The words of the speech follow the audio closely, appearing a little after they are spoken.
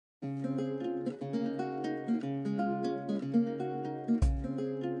Hi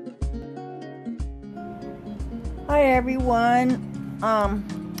everyone.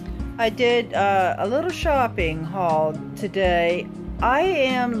 I did a little shopping haul today. I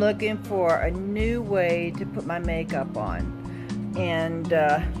am looking for a new way to put my makeup on, and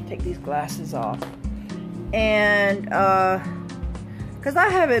take these glasses off, and because I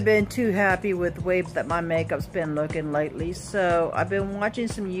haven't been too happy with the way that my makeup's been looking lately, so I've been watching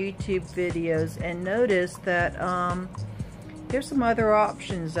some YouTube videos and noticed that there's some other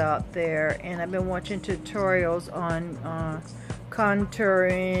options out there, and I've been watching tutorials on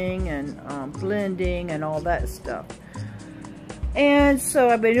contouring and blending and all that stuff. And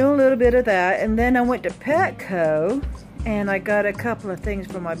so I've been doing a little bit of that, and then I went to Petco and I got a couple of things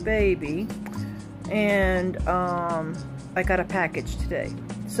for my baby, and I got a package today.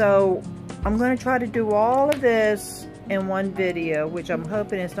 So I'm going to try to do all of this in one video, which I'm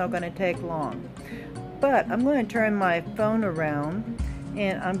hoping it's not going to take long. But I'm going to turn my phone around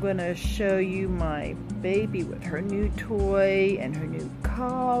and I'm going to show you my baby with her new toy and her new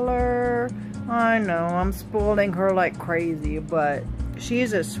collar. I know, I'm spoiling her like crazy, but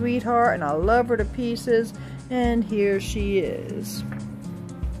she's a sweetheart and I love her to pieces. And here she is.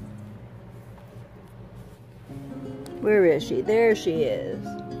 Where is she? There she is.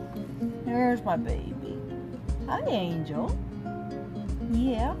 There's my baby. Hi, Angel.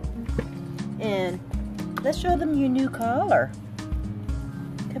 Yeah. And let's show them your new collar.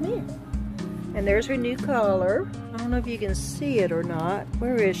 Come here. And there's her new collar. I don't know if you can see it or not.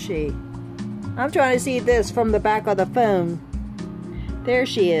 Where is she? I'm trying to see this from the back of the phone. There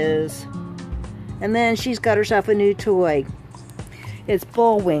she is. And then she's got herself a new toy. It's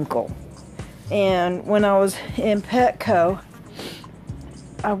Bullwinkle. And when I was in Petco,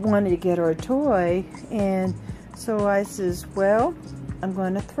 I wanted to get her a toy. And so I says, well, I'm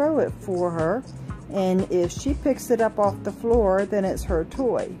going to throw it for her. And if she picks it up off the floor, then it's her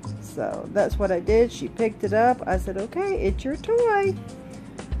toy. So that's what I did. She picked it up. I said, okay, it's your toy.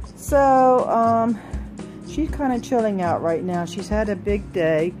 So she's kind of chilling out right now. She's had a big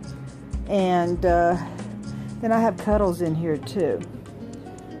day. And then I have Cuddles in here too.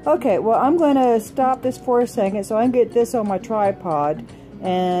 Okay, well, I'm going to stop this for a second so I can get this on my tripod.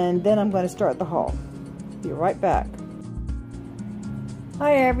 And then I'm going to start the haul. Be right back.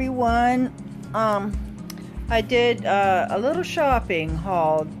 Hi everyone. I did a little shopping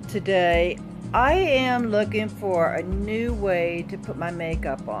haul today. I am looking for a new way to put my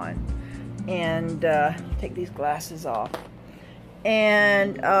makeup on, and take these glasses off,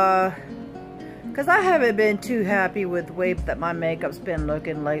 and because I haven't been too happy with the way that my makeup's been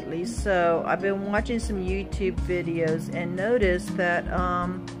looking lately, so I've been watching some YouTube videos and noticed that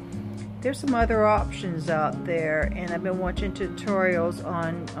there's some other options out there, and I've been watching tutorials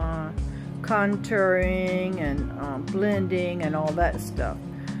on contouring and blending and all that stuff.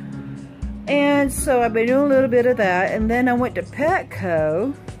 And so I've been doing a little bit of that, and then I went to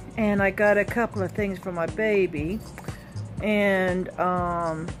Petco and I got a couple of things for my baby, and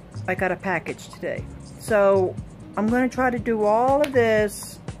I got a package today. So I'm going to try to do all of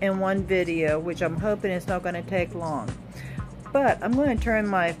this in one video, which I'm hoping it's not going to take long. But I'm going to turn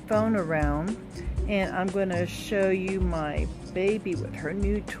my phone around and I'm going to show you my baby with her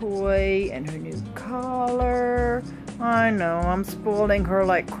new toy and her new collar. I know, I'm spoiling her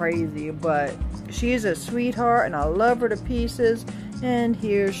like crazy, but she's a sweetheart and I love her to pieces. And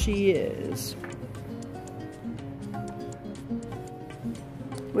here she is.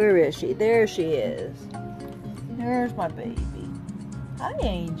 Where is she? There she is. There's my baby. Hi,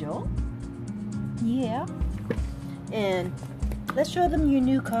 Angel. Yeah. And let's show them your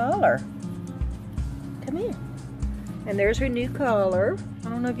new collar. Come here. And there's her new collar. I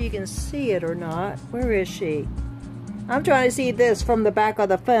don't know if you can see it or not. Where is she? I'm trying to see this from the back of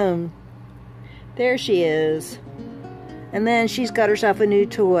the phone. There she is. And then she's got herself a new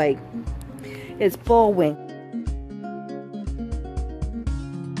toy. It's Bullwinkle.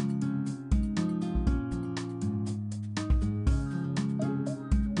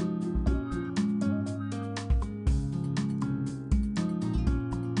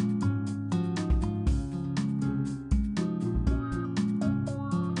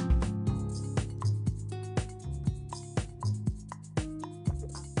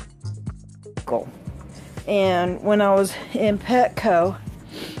 And when I was in Petco,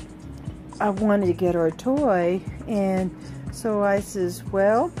 I wanted to get her a toy, and so I says,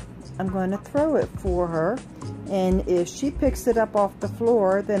 well, I'm going to throw it for her, and if she picks it up off the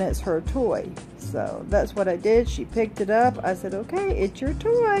floor, then it's her toy. So that's what I did. She picked it up. I said, okay, it's your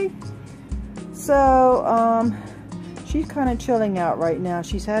toy. So she's kind of chilling out right now.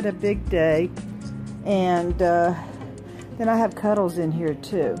 She's had a big day. And then I have Cuddles in here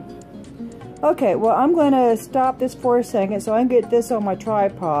too. Okay, well, I'm going to stop this for a second so I can get this on my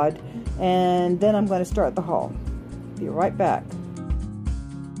tripod, and then I'm going to start the haul. Be right back.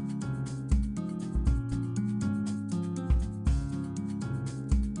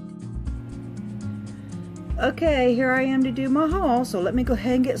 Okay, here I am to do my haul, so let me go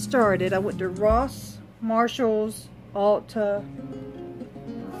ahead and get started. I went to Ross, Marshalls, Ulta,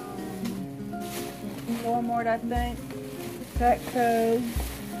 Walmart, I think, Petco.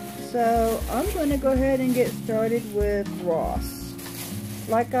 So I'm going to go ahead and get started with Ross.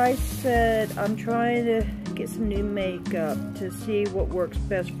 Like I said, I'm trying to get some new makeup to see what works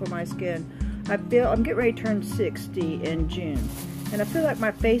best for my skin. I'm getting ready to turn 60 in June, and I feel like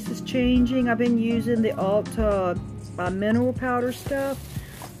my face is changing. I've been using the Ulta mineral powder stuff,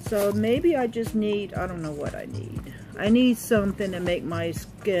 so maybe I just need, I don't know what I need. I need something to make my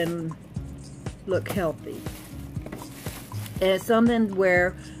skin look healthy, and it's something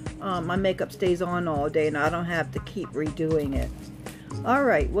where my makeup stays on all day and I don't have to keep redoing it.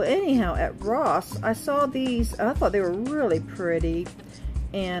 Alright, well anyhow, at Ross I saw these. I thought they were really pretty,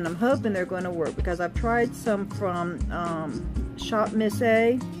 and I'm hoping they're going to work because I've tried some from Shop Miss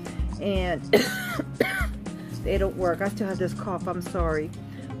A and they don't work. I still have this cough, I'm sorry.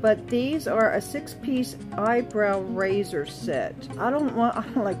 But these are a 6-piece eyebrow razor set. I don't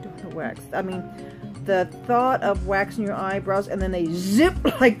like doing the wax. I mean, the thought of waxing your eyebrows and then they zip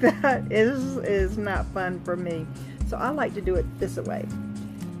like that is not fun for me. So I like to do it this way.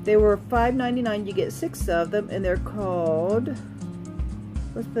 They were $5.99. You get 6 of them, and they're called,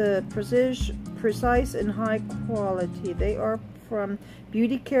 what's the Precise and High Quality. They are from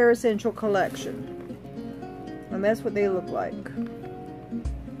Beauty Care Essential Collection, and that's what they look like.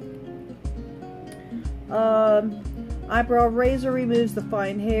 Eyebrow razor removes the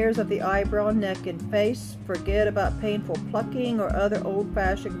fine hairs of the eyebrow, neck, and face. Forget about painful plucking or other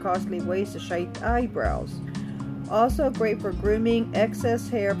old-fashioned costly ways to shape eyebrows. Also great for grooming excess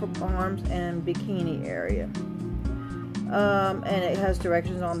hair from arms and bikini area. And it has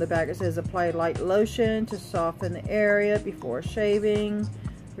directions on the back. It says apply light lotion to soften the area before shaving.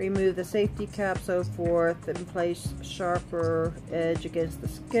 Remove the safety cap, so forth, and place sharper edge against the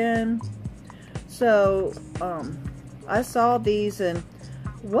skin. So, I saw these, and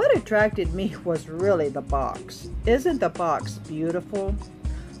what attracted me was really the box. Isn't the box beautiful?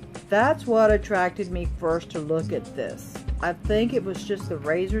 That's what attracted me first to look at this. I think it was just the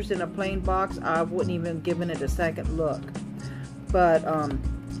razors in a plain box. I wouldn't even given it a second look. But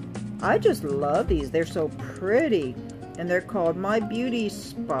I just love these. They're so pretty, and they're called My Beauty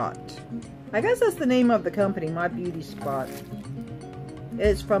Spot. I guess that's the name of the company, My Beauty Spot.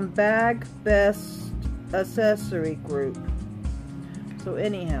 It's from Bag Best Accessory Group. So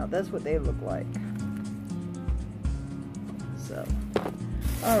anyhow, that's what they look like. So,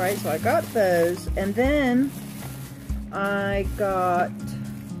 alright, so I got those, and then I got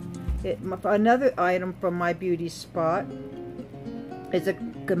another item from My Beauty Spot. It's a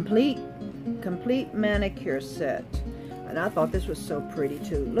complete manicure set, and I thought this was so pretty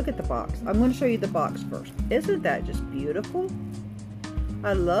too. Look at the box. I'm going to show you the box first. Isn't that just beautiful?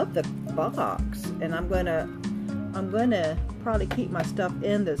 I love the box, and I'm gonna probably keep my stuff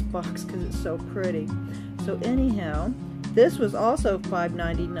in this box because it's so pretty. So anyhow, this was also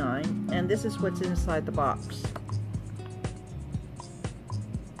 $5.99, and this is what's inside the box.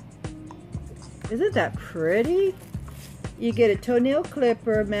 Isn't that pretty? You get a toenail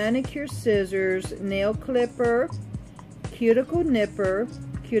clipper, manicure scissors, nail clipper, cuticle nipper,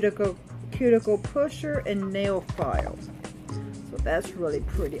 cuticle pusher, and nail file. So that's really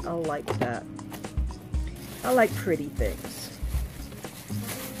pretty. I like that. I like pretty things.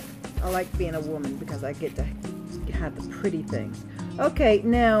 I like being a woman because I get to have the pretty things. Okay,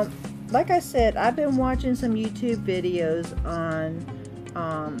 now, like I said, I've been watching some YouTube videos on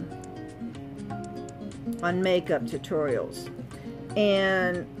makeup tutorials,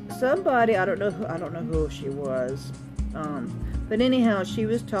 and somebody, I don't know who she was, but anyhow, she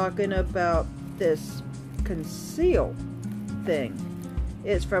was talking about this conceal thing.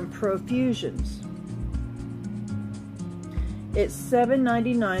 It's from Profusions. It's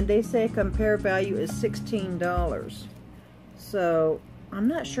 $7.99. They say compare value is $16. So I'm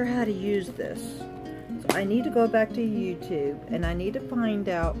not sure how to use this. So I need to go back to YouTube, and I need to find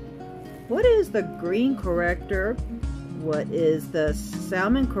out what is the green corrector, what is the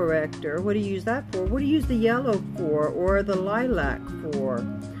salmon corrector, what do you use that for, what do you use the yellow for, or the lilac for,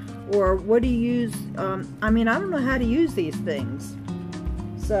 or what do you use, I mean, I don't know how to use these things.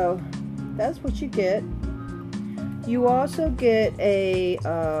 So that's what you get. You also get a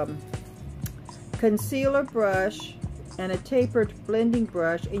concealer brush and a tapered blending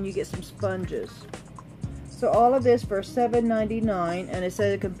brush, and you get some sponges. So all of this for $7.99, and it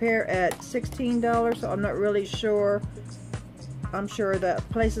said compare at $16, so I'm not really sure. I'm sure that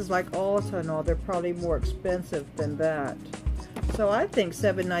places like Ulta and all, they're probably more expensive than that. So I think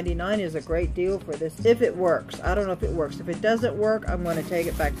 $7.99 is a great deal for this, if it works. I don't know if it works. If it doesn't work, I'm going to take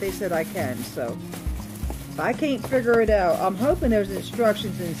it back. They said I can, so if I can't figure it out, I'm hoping there's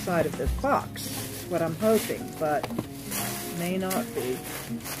instructions inside of this box. That's what I'm hoping, but may not be.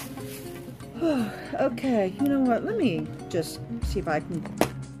 Okay, you know what? Let me just see if I can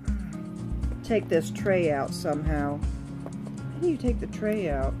take this tray out somehow. How do you take the tray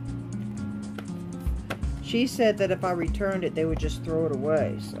out? She said that if I returned it, they would just throw it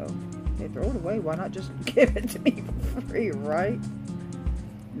away. So, if they throw it away, why not just give it to me for free, right?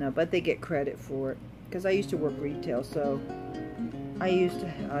 No, but they get credit for it. Because I used to work retail, so I used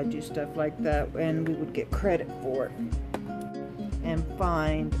to do stuff like that, and we would get credit for it. And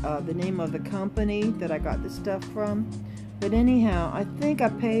find the name of the company that I got this stuff from. But anyhow, I think I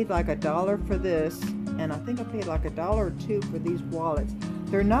paid like $1 for this, and I think I paid like $1 or $2 for these wallets.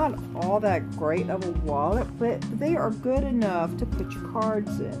 They're not all that great of a wallet, but they are good enough to put your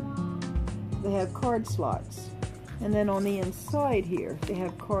cards in. They have card slots. And then on the inside here, they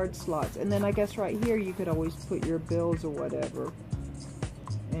have card slots. And then I guess right here, you could always put your bills or whatever.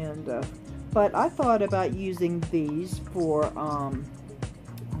 And, but I thought about using these for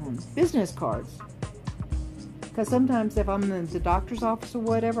business cards. Because sometimes if I'm in the doctor's office or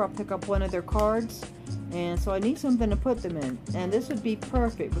whatever, I'll pick up one of their cards. And so I need something to put them in. And this would be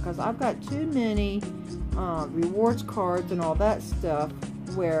perfect because I've got too many rewards cards and all that stuff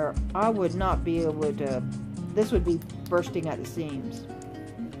where I would not be able to, this would be bursting at the seams.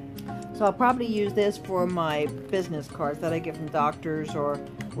 So I'll probably use this for my business cards that I get from doctors or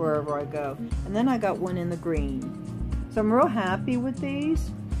wherever I go. And then I got one in the green. So I'm real happy with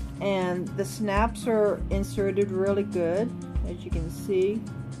these. And the snaps are inserted really good, as you can see.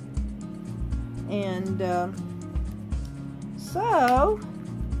 And so,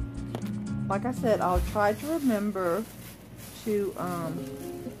 like I said, I'll try to remember to,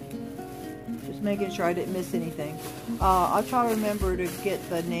 just making sure I didn't miss anything. I'll try to remember to get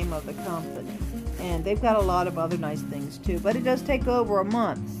the name of the company. And they've got a lot of other nice things too, but it does take over a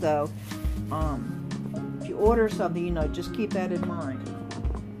month. So, if you order something, you know, just keep that in mind.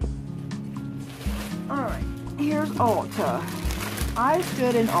 Alright, here's Ulta. I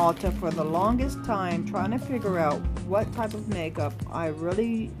stood in Ulta for the longest time trying to figure out what type of makeup I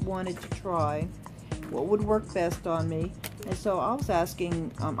really wanted to try, what would work best on me. And so I was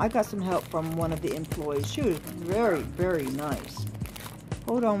asking, I got some help from one of the employees. She was very, very nice.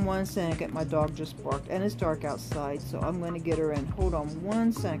 Hold on one second, my dog just barked, and it's dark outside, so I'm going to get her in. Hold on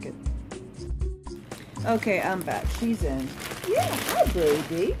one second. Okay, I'm back. She's in. Yeah, hi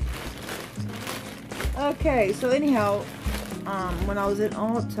baby. Okay, so anyhow, when I was in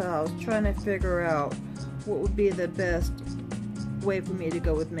Ulta, I was trying to figure out what would be the best way for me to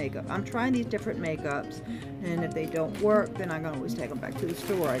go with makeup. I'm trying these different makeups, and if they don't work, then I can always take them back to the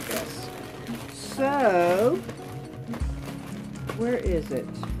store, I guess. So, where is it?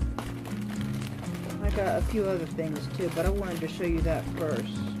 I got a few other things too, but I wanted to show you that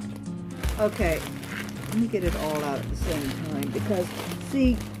first. Okay, let me get it all out at the same time, because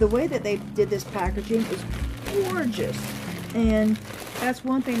see, the way that they did this packaging is gorgeous. And that's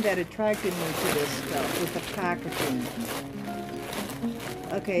one thing that attracted me to this stuff, with the packaging.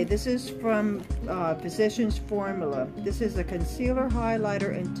 Okay, this is from Physicians Formula. This is a concealer,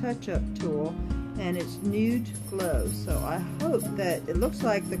 highlighter, and touch-up tool, and it's Nude Glow. So I hope that, it looks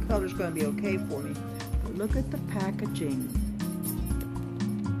like the color's going to be okay for me. But look at the packaging.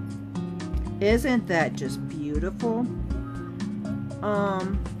 Isn't that just beautiful? I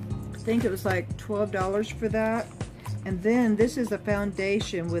think it was like $12 for that. And then this is a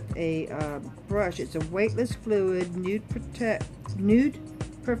foundation with a brush. It's a weightless fluid, nude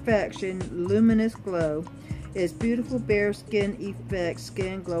perfection, luminous glow. It's beautiful bare skin effect,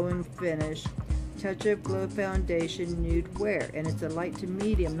 skin glowing finish, touch of glow foundation, nude wear. And it's a light to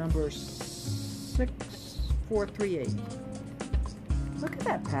medium, number 6438. Look at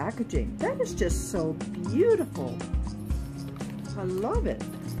that packaging. That is just so beautiful. I love it.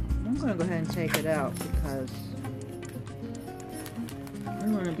 I'm going to go ahead and take it out because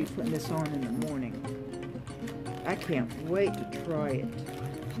I'm going to be putting this on in the morning. I can't wait to try it.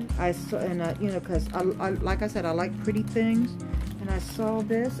 I saw, and you know, because I like I said, I like pretty things, and I saw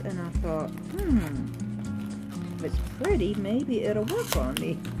this and I thought, if it's pretty, maybe it'll work on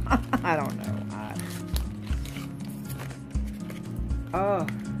me. I don't know. Oh,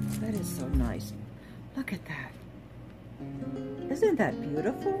 that is so nice. Look at that. Isn't that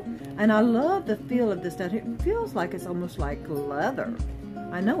beautiful? And I love the feel of this stuff. It feels like it's almost like leather.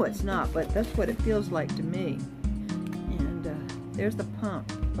 I know it's not, but that's what it feels like to me. And there's the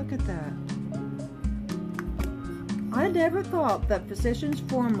pump. Look at that. I never thought that Physicians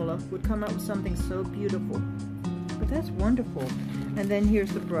Formula would come up with something so beautiful. But that's wonderful. And then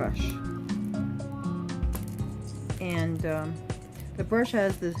here's the brush. And the brush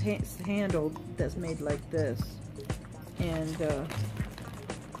has this handle that's made like this. And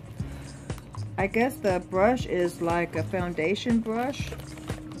I guess the brush is like a foundation brush.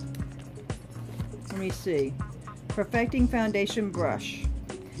 Let me see. Perfecting foundation brush.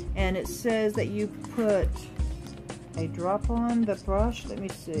 And it says that you put a drop on the brush. Let me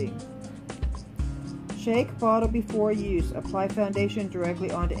see. Shake bottle before use. Apply foundation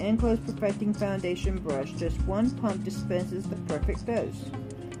directly onto enclosed perfecting foundation brush. Just one pump dispenses the perfect dose.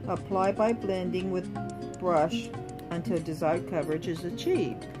 Apply by blending with brush until desired coverage is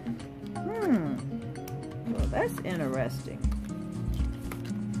achieved. Well, that's interesting.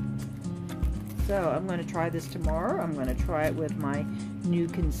 So I'm going to try this tomorrow. I'm going to try it with my new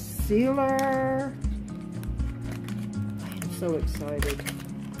concealer. I am so excited.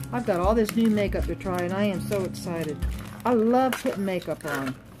 I've got all this new makeup to try and I am so excited. I love putting makeup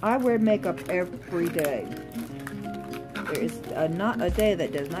on. I wear makeup every day. There is not a day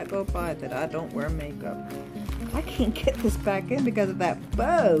that does not go by that I don't wear makeup. I can't get this back in because of that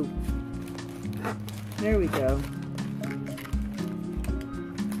bow. There we go. I'm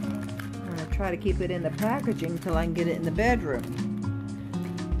going to try to keep it in the packaging until I can get it in the bedroom.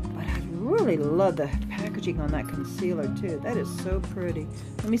 But I really love the packaging on that concealer too. That is so pretty.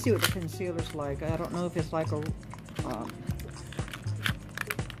 Let me see what the concealer's like. I don't know if it's like a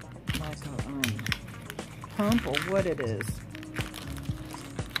pump or what it is.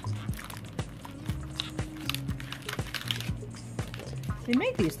 They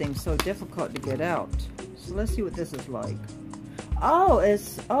make these things so difficult to get out. So let's see what this is like. Oh,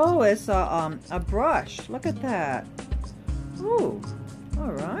 it's a brush. Look at that. Ooh,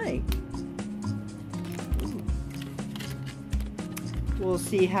 all right. Ooh. We'll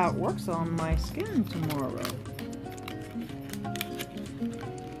see how it works on my skin tomorrow.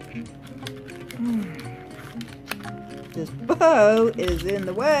 This bow is in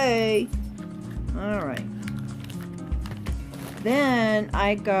the way. All right. Then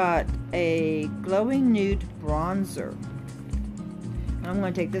I got a glowing nude bronzer. I'm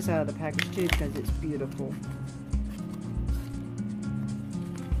going to take this out of the package too because it's beautiful.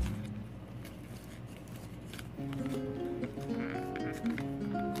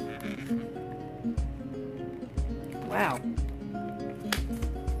 Wow.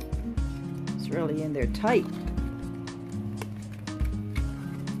 It's really in there tight.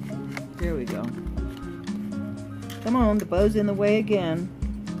 There we go. Come on, the bow's in the way again.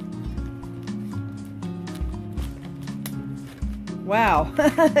 Wow.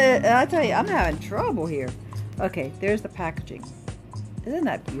 I tell you, I'm having trouble here. Okay, there's the packaging. Isn't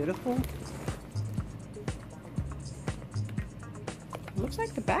that beautiful? Looks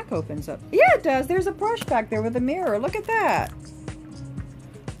like the back opens up. Yeah, it does. There's a brush back there with a mirror. Look at that.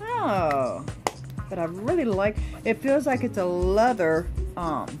 Oh. But I really like, it feels like it's a leather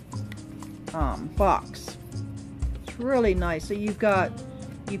box. It's really nice. So you've got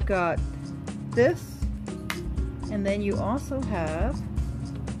this, and then you also have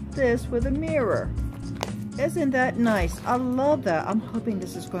this with a mirror. Isn't that nice? I love that. I'm hoping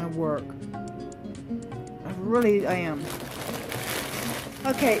this is going to work. I am.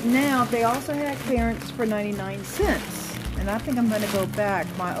 Okay, now they also had clearance for 99 cents. And I think I'm going to go back.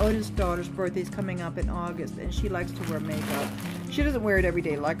 My oldest daughter's birthday is coming up in August, and she likes to wear makeup. She doesn't wear it every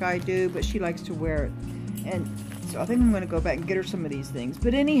day like I do, but she likes to wear it. And so I think I'm going to go back and get her some of these things.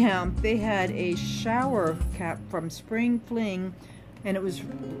 But anyhow, they had a shower cap from Spring Fling, and it was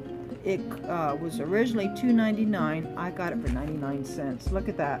originally $2.99. I got it for 99 cents. Look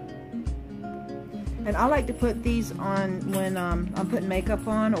at that. And I like to put these on when I'm putting makeup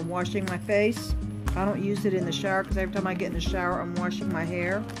on or washing my face. I don't use it in the shower because every time I get in the shower, I'm washing my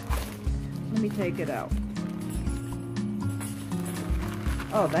hair. Let me take it out.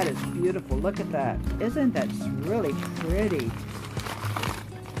 Oh, that is beautiful. Look at that. Isn't that really pretty?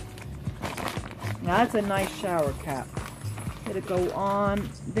 Now, that's a nice shower cap. Let it go on.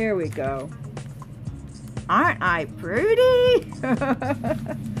 There we go. Aren't I pretty?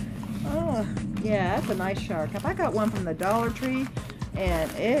 Oh, yeah, that's a nice shower cap. I got one from the Dollar Tree,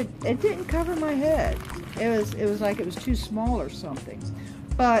 and it didn't cover my head. It was like it was too small or something.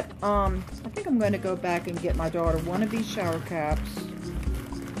 But I think I'm going to go back and get my daughter one of these shower caps.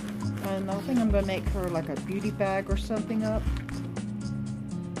 And I think I'm going to make her like a beauty bag or something up.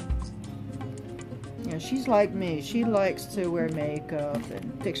 Yeah, she's like me. She likes to wear makeup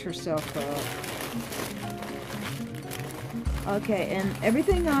and fix herself up. Okay, and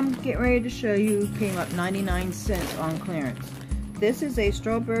everything I'm getting ready to show you came up 99 cents on clearance. This is a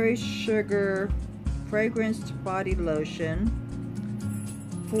strawberry sugar fragranced body lotion,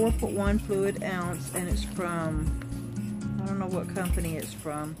 4.1 fluid ounce, and it's from, I don't know what company it's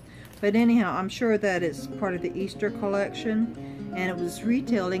from, but anyhow, I'm sure that it's part of the Easter collection, and it was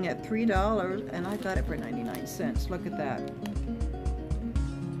retailing at $3, and I got it for 99 cents. Look at that.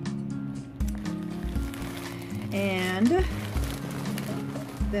 And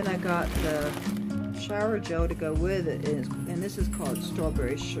then I got the shower gel to go with it, and this is called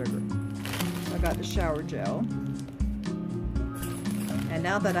strawberry sugar. I got the shower gel, and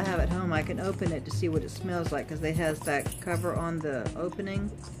now that I have it home, I can open it to see what it smells like, because it has that cover on the opening.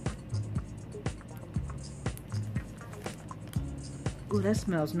 Ooh, that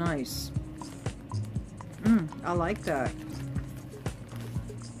smells nice. I like that.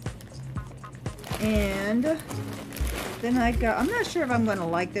 And then I got, I'm not sure if I'm going to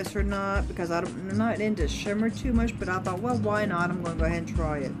like this or not, because I'm not into shimmer too much, but I thought, well, why not? I'm going to go ahead and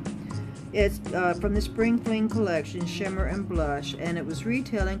try it. It's from the Spring Fling collection, Shimmer and Blush, and it was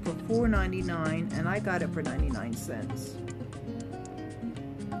retailing for $4.99, and I got it for 99 cents.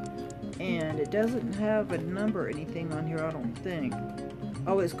 And it doesn't have a number or anything on here, I don't think.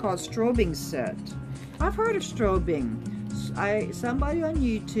 Oh, it's called Strobing Set. I've heard of strobing. Somebody on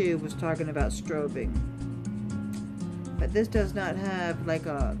YouTube was talking about strobing. But this does not have like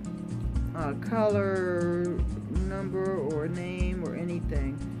a color number or name or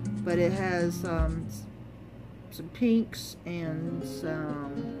anything. But it has some pinks and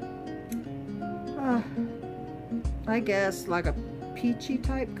some, I guess like a peachy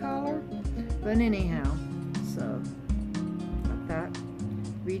type color. But anyhow, so like that.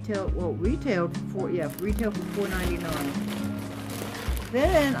 Retailed for $4.99.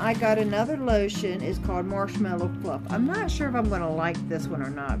 Then I got another lotion. It's called Marshmallow Fluff. I'm not sure if I'm going to like this one or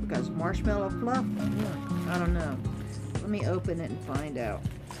not, because Marshmallow Fluff, I don't know. Let me open it and find out.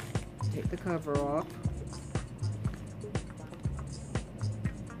 Take the cover off.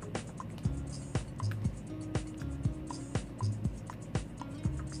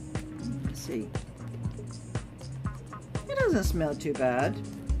 Let's see. It doesn't smell too bad.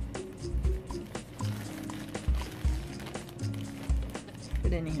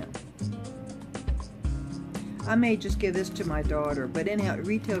 But anyhow, I may just give this to my daughter. But anyhow, it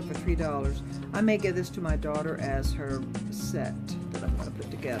retailed for $3. I may give this to my daughter as her set that I'm going to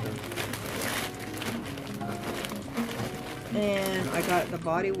put together. And I got the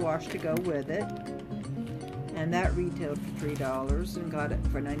body wash to go with it, and that retailed for $3 and got it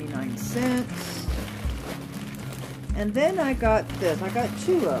for 99 cents. And then I got this. I got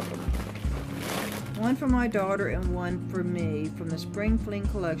two of them. One for my daughter and one for me from the Spring Fling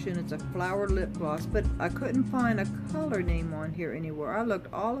collection. It's a flower lip gloss, but I couldn't find a color name on here anywhere. I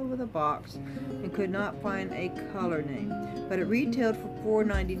looked all over the box and could not find a color name, but it retailed for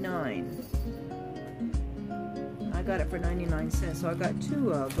 $4.99. I got it for 99 cents, so I got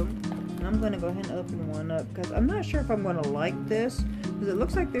two of them. And I'm going to go ahead and open one up, because I'm not sure if I'm going to like this, because it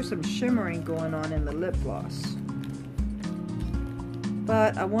looks like there's some shimmering going on in the lip gloss.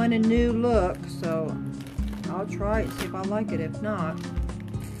 But I want a new look, so I'll try it, see if I like it. If not,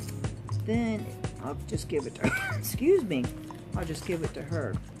 then I'll just give it to her. Excuse me. I'll just give it to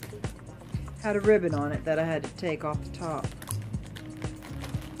her. Had a ribbon on it that I had to take off the top.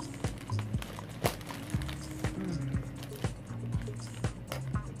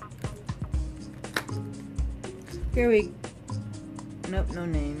 Here we, nope, no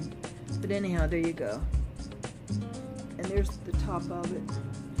name. But anyhow, there you go. And there's the top of it.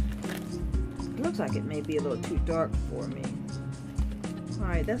 It looks like it may be a little too dark for me.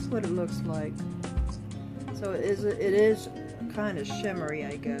 Alright, that's what it looks like. So it is kind of shimmery,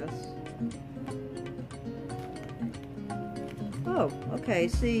 I guess. Oh, okay,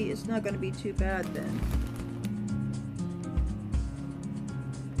 see, it's not going to be too bad then.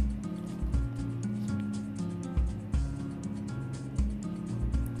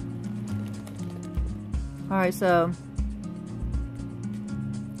 Alright, so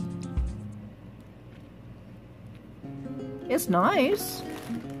it's nice.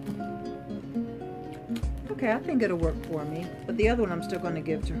 Okay, I think it'll work for me. But the other one I'm still going to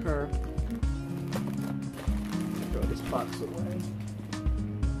give to her. Throw this box away.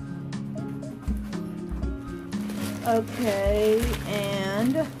 Okay,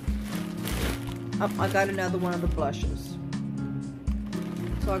 and I got another one of the blushes.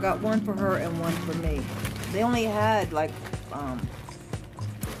 So So I got one for her and one for me. They only had like one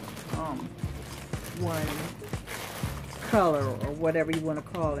color or whatever you want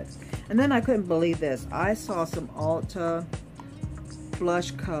to call it. And then I couldn't believe this. I saw some Ulta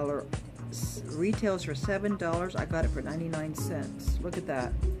blush color. Retails for $7. I got it for 99 cents. Look at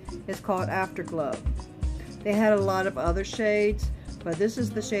that. It's called Afterglow. They had a lot of other shades, but this is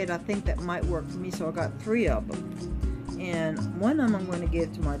the shade I think that might work for me, so I got 3 of them. And one of them I'm going to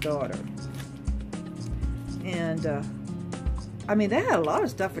give to my daughter. And I mean, they had a lot of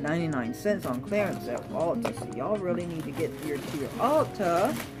stuff for 99 cents on clearance at Ulta, so y'all really need to get to your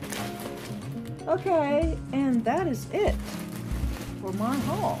Ulta. Okay, and that is it for my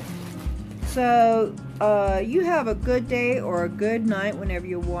haul. So, you have a good day or a good night whenever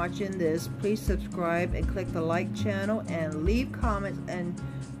you're watching this. Please subscribe and click the like channel and leave comments, and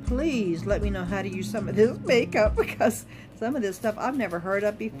please let me know how to use some of this makeup, because some of this stuff I've never heard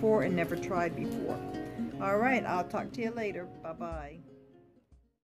of before and never tried before. Alright, I'll talk to you later. Bye-bye.